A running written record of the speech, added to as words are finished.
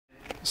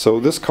So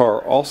this car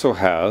also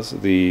has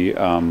the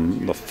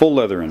full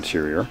leather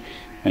interior,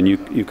 and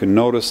you can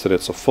notice that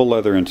it's a full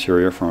leather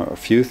interior from a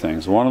few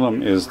things. One of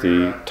them is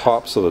the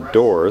tops of the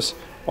doors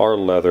are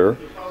leather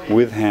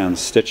with hand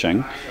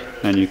stitching,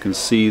 and you can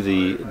see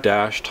the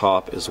dash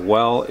top as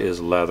well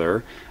is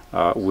leather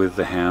with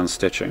the hand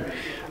stitching.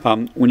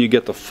 When you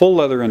get the full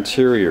leather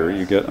interior,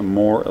 you get a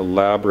more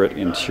elaborate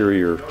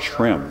interior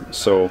trim.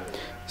 So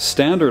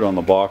standard on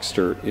the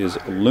Boxster is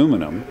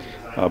aluminum,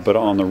 but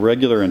on the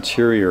regular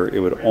interior it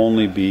would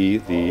only be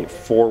the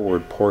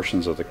forward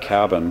portions of the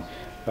cabin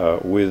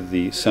with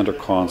the center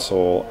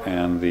console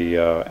and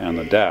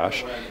the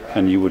dash,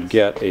 and you would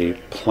get a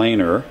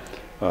plainer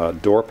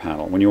door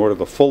panel. When you order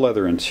the full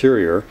leather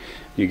interior,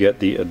 you get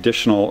the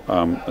additional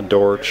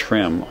door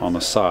trim on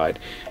the side.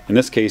 In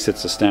this case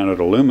it's a standard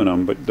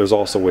aluminum, but there's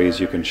also ways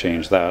you can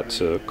change that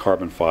to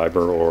carbon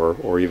fiber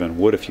or even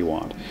wood if you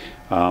want.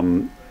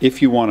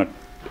 If you want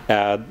to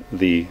add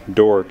the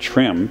door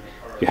trim,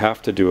 you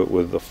have to do it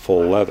with the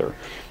full leather.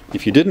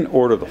 If you didn't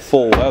order the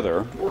full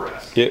leather,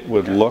 it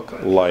would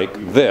look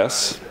like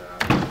this,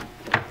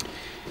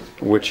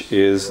 which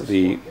is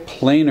the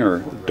plainer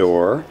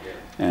door,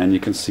 and you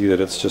can see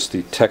that it's just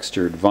the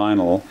textured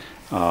vinyl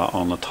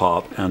on the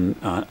top and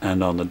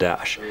on the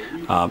dash,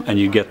 and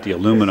you get the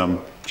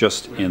aluminum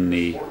just in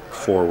the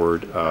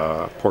forward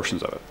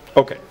portions of it.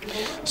 Okay,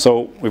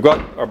 so we've got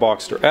our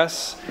Boxster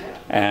S,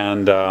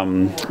 and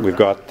we've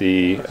got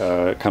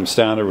the comes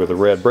standard with the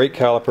red brake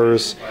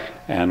calipers,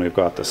 and we've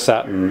got the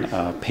satin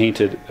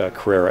painted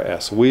Carrera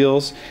S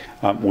wheels.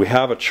 We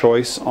have a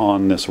choice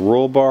on this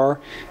roll bar,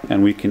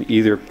 and we can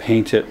either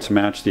paint it to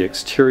match the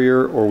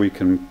exterior, or we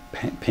can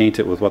paint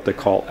it with what they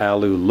call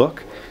alu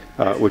look,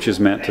 which is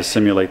meant to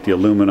simulate the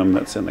aluminum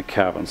that's in the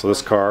cabin. So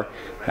this car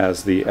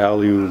has the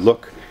alu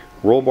look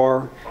roll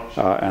bar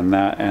and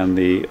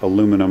the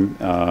aluminum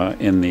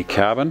in the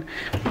cabin.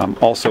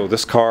 Also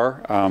this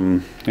car,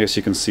 I guess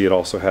you can see it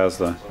also has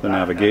the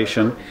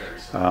navigation.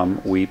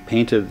 We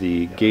painted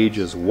the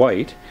gauges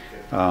white,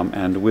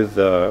 and with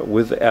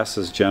the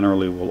S's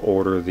generally we'll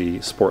order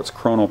the Sports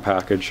Chrono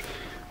package,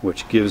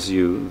 which gives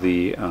you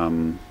the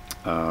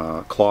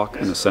clock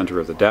in the center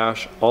of the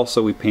dash.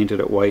 Also we painted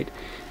it white,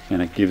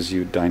 and it gives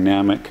you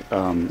dynamic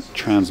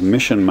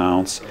transmission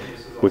mounts,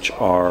 which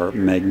are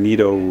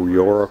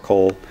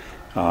magneto-rheorical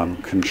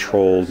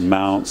controlled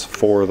mounts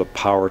for the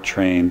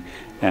powertrain,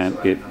 and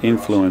it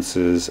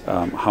influences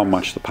how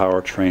much the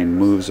powertrain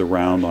moves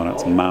around on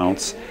its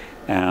mounts,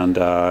 and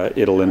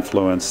it'll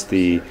influence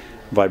the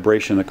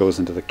vibration that goes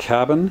into the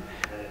cabin,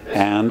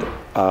 and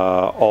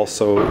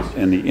also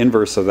in the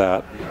inverse of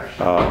that,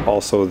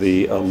 also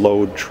the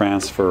load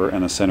transfer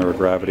and a center of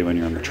gravity when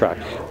you're on the track.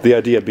 The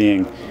idea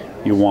being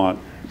you want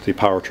the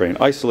powertrain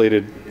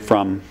isolated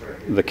from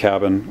the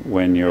cabin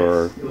when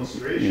you're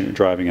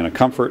driving in a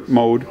comfort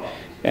mode,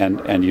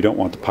 and you don't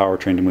want the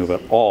powertrain to move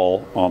at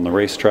all on the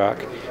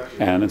racetrack.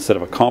 And instead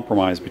of a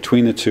compromise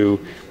between the two,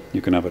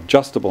 you can have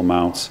adjustable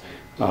mounts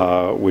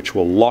which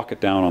will lock it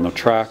down on the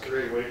track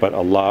but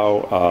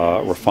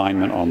allow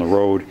refinement on the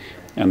road.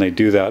 And they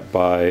do that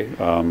by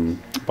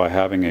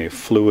having a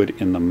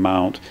fluid in the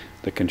mount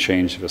that can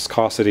change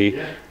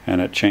viscosity,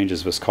 and it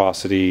changes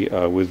viscosity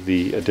with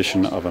the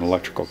addition of an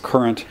electrical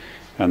current,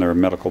 and there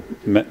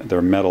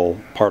are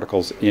metal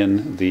particles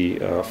in the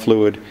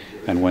fluid,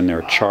 and when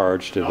they're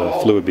charged the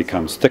fluid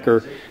becomes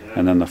thicker,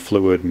 and then the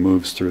fluid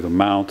moves through the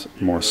mount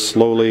more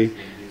slowly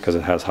because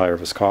it has higher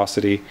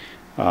viscosity,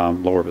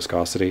 lower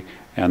viscosity,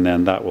 and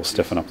then that will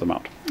stiffen up the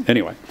mount.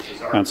 Anyway,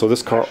 and so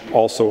this car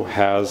also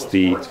has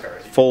the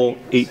full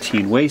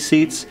 18-way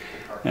seats,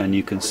 and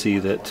you can see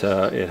that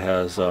it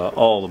has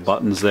all the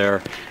buttons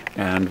there,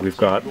 and we've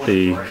got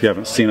the, if you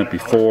haven't seen it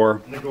before,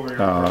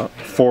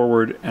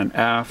 forward and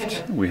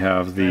aft. We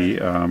have the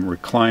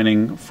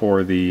reclining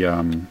for the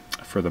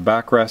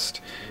backrest.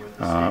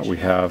 We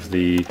have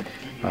the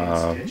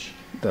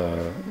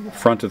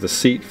front of the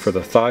seat for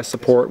the thigh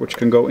support, which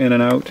can go in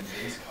and out.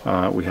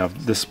 We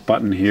have this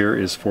button here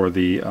is for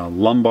the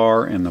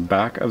lumbar in the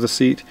back of the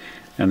seat,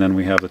 and then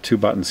we have the two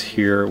buttons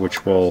here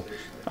which will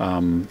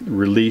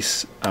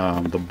release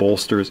the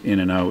bolsters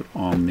in and out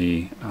on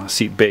the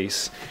seat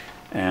base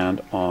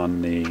and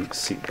on the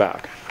seat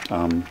back.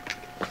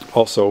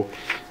 Also,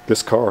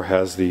 this car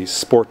has the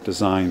Sport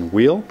Design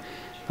wheel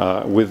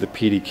with the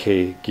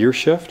PDK gear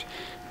shift,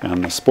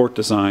 and the Sport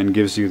Design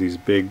gives you these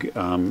big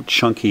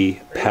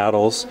chunky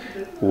paddles,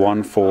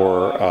 one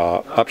for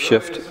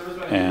upshift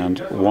and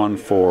one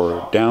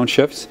for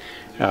downshifts.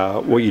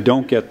 What you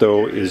don't get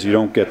though is you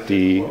don't get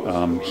the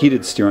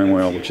heated steering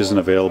wheel, which isn't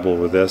available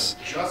with this,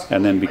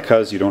 and then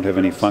because you don't have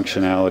any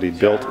functionality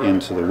built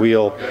into the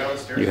wheel,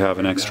 you have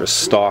an extra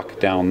stalk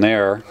down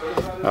there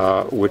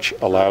which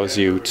allows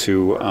you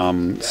to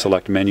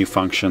select menu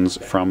functions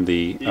from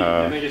the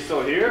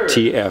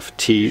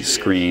TFT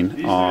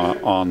screen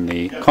on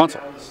the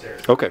console.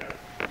 Okay,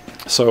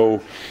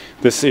 so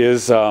this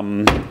is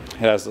it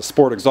has the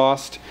sport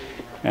exhaust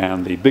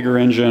and the bigger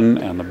engine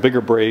and the bigger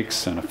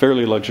brakes and a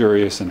fairly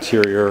luxurious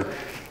interior,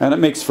 and it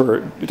makes for,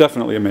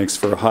 definitely it makes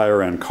for a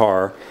higher end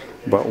car.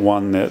 but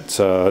one that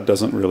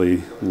doesn't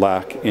really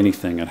lack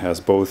anything. It has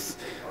both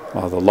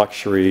the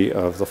luxury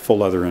of the full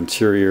leather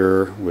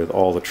interior with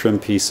all the trim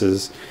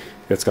pieces.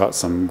 It's got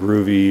some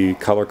groovy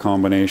color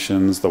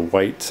combinations, the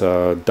white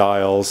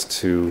dials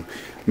to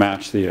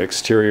match the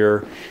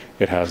exterior.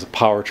 It has a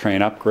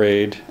powertrain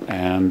upgrade,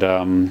 and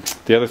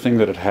the other thing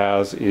that it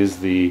has is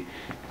the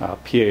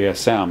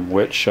PASM,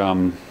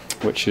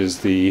 which is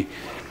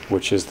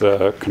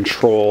the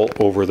control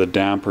over the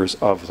dampers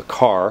of the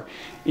car,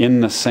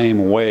 in the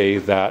same way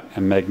that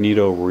a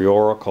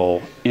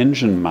magneto-rheorical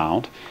engine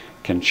mount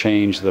can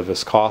change the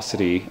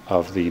viscosity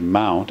of the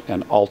mount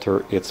and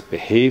alter its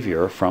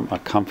behavior from a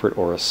comfort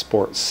or a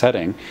sport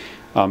setting.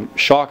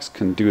 Shocks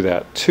can do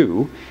that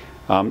too.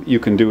 You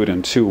can do it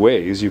in two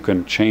ways. You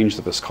can change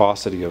the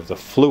viscosity of the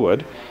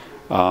fluid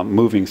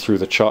moving through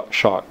the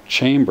shock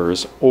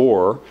chambers,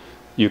 or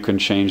you can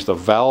change the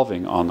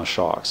valving on the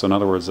shock. So in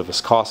other words, the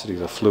viscosity of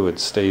the fluid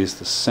stays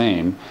the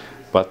same,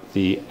 but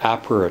the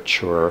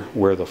aperture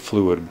where the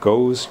fluid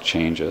goes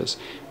changes,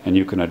 and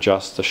you can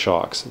adjust the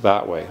shocks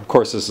that way. Of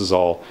course, this is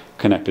all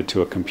connected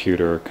to a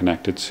computer,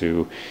 connected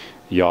to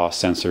yaw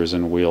sensors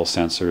and wheel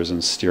sensors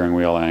and steering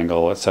wheel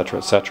angle,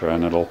 etc.,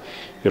 and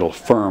it'll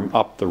firm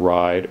up the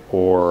ride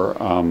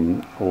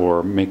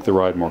or make the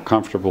ride more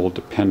comfortable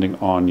depending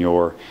on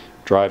your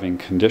driving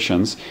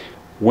conditions.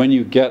 When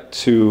you get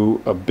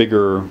to a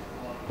bigger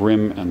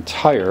rim and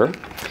tire,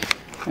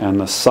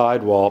 and the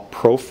sidewall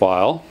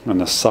profile,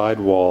 and the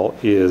sidewall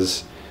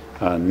is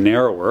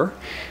narrower,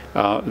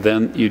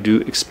 then you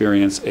do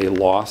experience a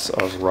loss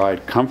of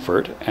ride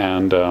comfort,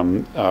 and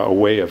a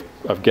way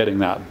of getting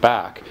that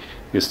back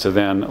is to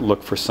then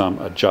look for some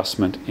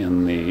adjustment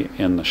in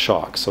the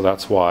shock. So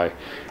that's why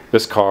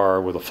this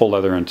car with a full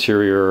leather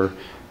interior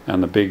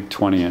and the big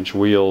 20-inch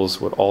wheels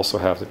would also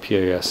have the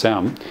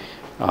PASM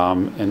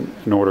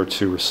in order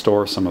to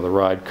restore some of the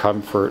ride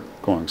comfort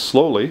going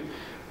slowly.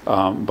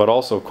 But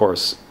also, of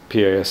course,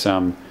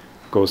 PASM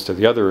goes to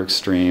the other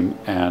extreme,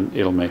 and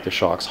it'll make the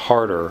shocks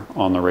harder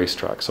on the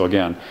racetrack. So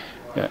again,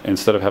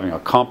 instead of having a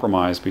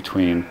compromise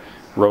between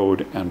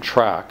road and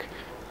track,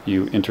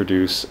 you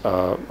introduce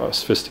a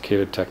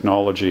sophisticated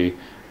technology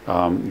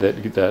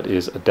that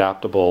is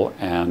adaptable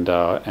and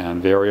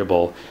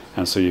variable,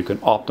 and so you can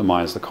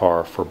optimize the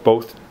car for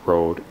both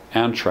road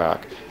and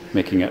track,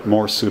 making it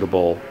more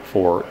suitable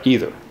for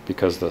either,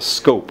 because the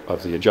scope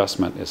of the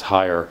adjustment is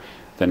higher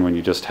than when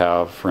you just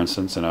have, for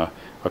instance, in a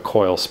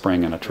coil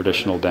spring and a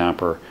traditional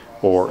damper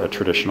or a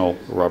traditional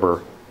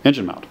rubber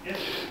engine mount.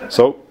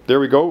 So there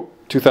we go,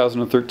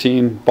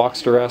 2013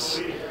 Boxster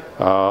S.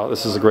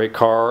 This is a great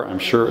car. I'm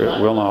sure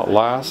it will not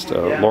last.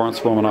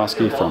 Lawrence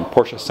Romanowski from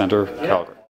Porsche Center, Calgary.